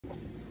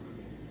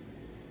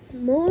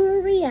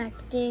more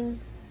reacting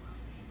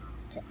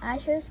to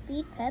Asher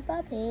Speed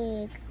Peppa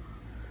Pig.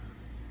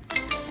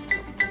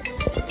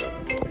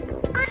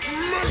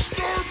 Mrbeast!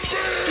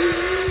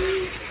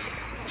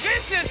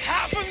 This is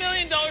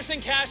 $500,000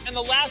 in cash, and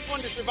the last one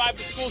to survive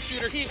the school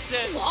shooter keeps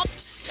it. What?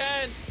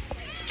 10,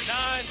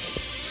 9,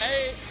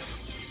 8.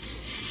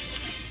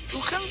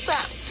 Who can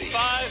that be?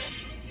 5,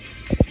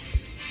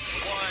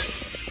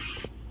 1.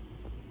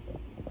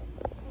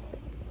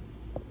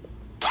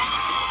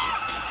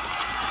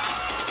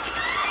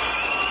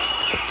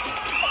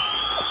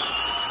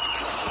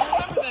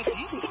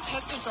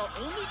 Contestants are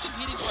only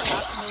competing for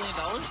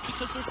 $500,000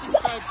 because they're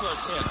subscribed to our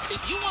channel.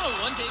 If you want to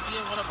one day be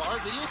in one of our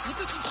videos, hit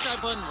the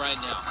subscribe button right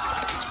now.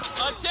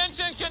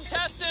 Attention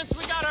contestants,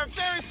 we got our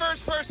very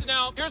first person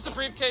out. Here's the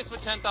briefcase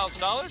with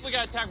 $10,000. We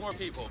gotta tag more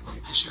people.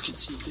 As you can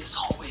see, this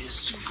hallway is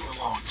super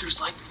long. There's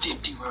like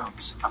 50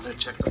 rooms. I'm gonna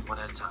check them one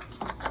at a time.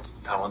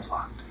 That one's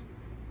locked.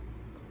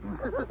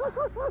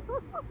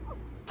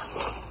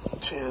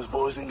 Cheers,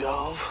 boys and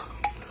girls,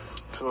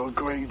 to a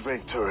great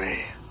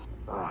victory.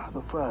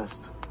 The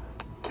first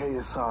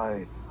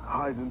KSI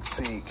hide and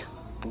seek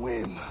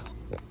win.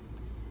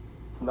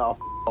 Now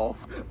off.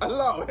 I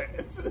love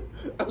it.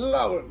 I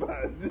love it,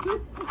 man.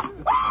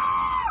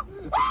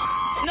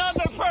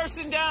 Another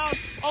person down.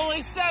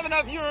 Only 7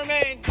 of you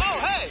remain. Oh,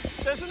 hey,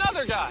 there's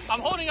another guy. I'm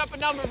holding up a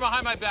number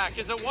behind my back.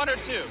 Is it 1 or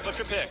 2? What's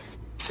your pick?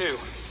 2.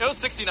 It was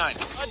 69.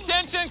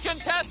 Attention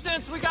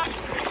contestants, we got...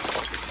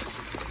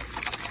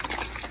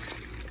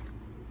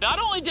 Not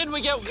only did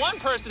we get 1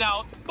 person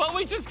out, but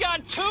we just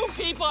got 2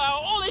 people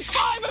out. Only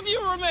 5 of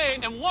you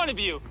remain, and 1 of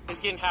you is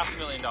getting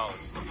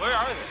 $500,000. Where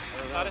are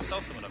they? How to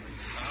sell some of them?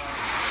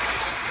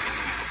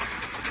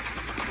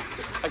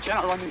 I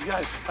cannot run these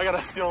guys. I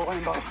gotta steal a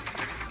rainbow.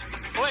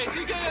 Wait, is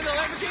he getting in the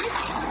Lamborghini?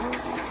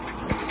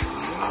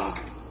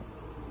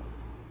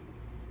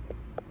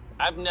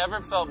 I've never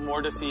felt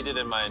more defeated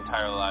in my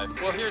entire life.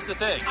 Well, here's the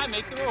thing. I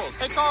make the rules.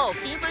 Hey, Carl,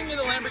 can you bring me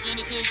the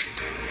Lamborghini key?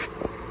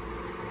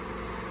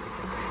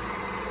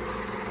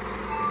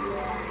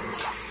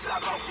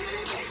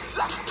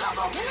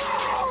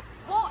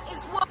 What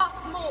is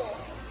worth more,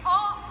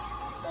 art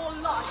or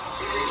life?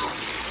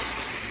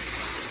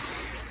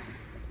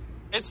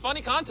 It's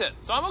funny content,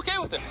 so I'm okay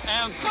with it.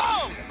 And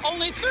boom!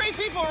 Only 3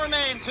 people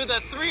remain. To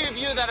the 3 of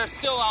you that are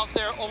still out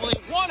there, only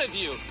 1 of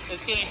you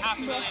is getting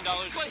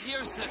 $500,000. But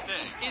here's the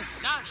thing.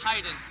 It's not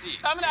hide and seek.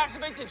 I'm gonna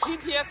activate the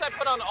GPS I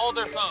put on all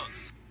their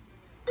phones.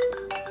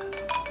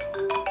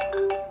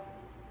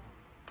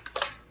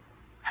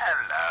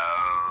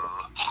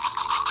 Hello.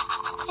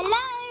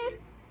 Hello?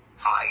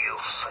 Are you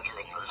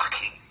feeling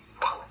lucky?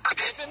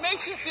 If it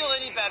makes you feel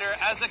any better,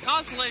 as a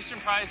consolation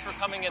prize for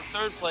coming in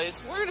 3rd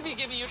place, we're going to be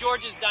giving you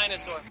George's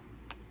dinosaur.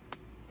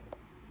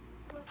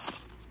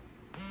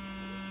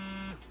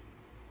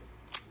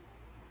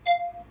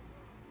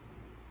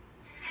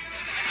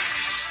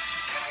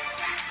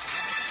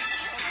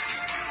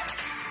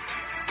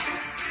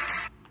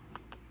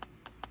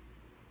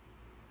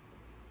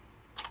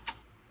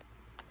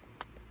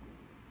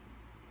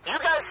 You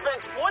guys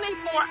spent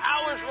 24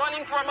 hours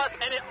running from us,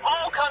 and it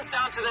all comes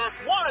down to this.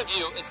 1 of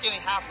you is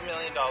getting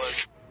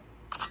 $500,000.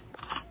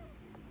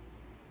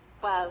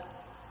 Well,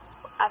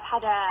 I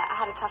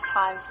had a tough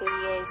time for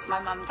years. My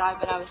mum died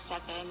when I was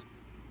 7.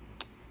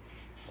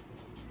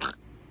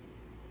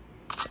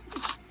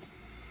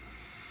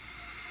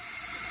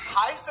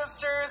 Hi,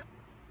 sisters.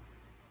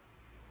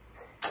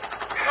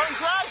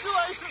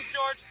 Congratulations,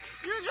 George.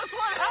 You just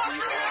won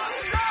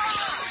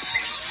 $500,000.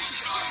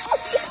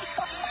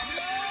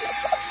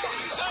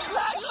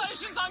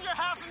 Congratulations on your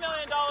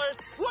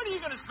 $500,000. What are you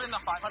going to spend the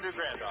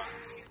 $500,000 on?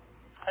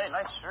 Hey,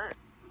 nice shirt.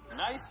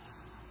 Nice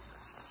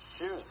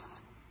shoes.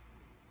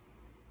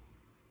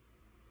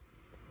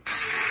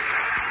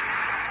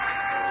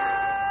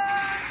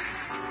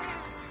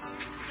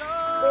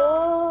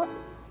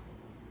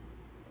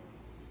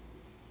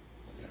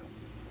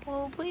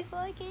 Oh, please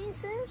like and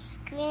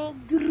subscribe.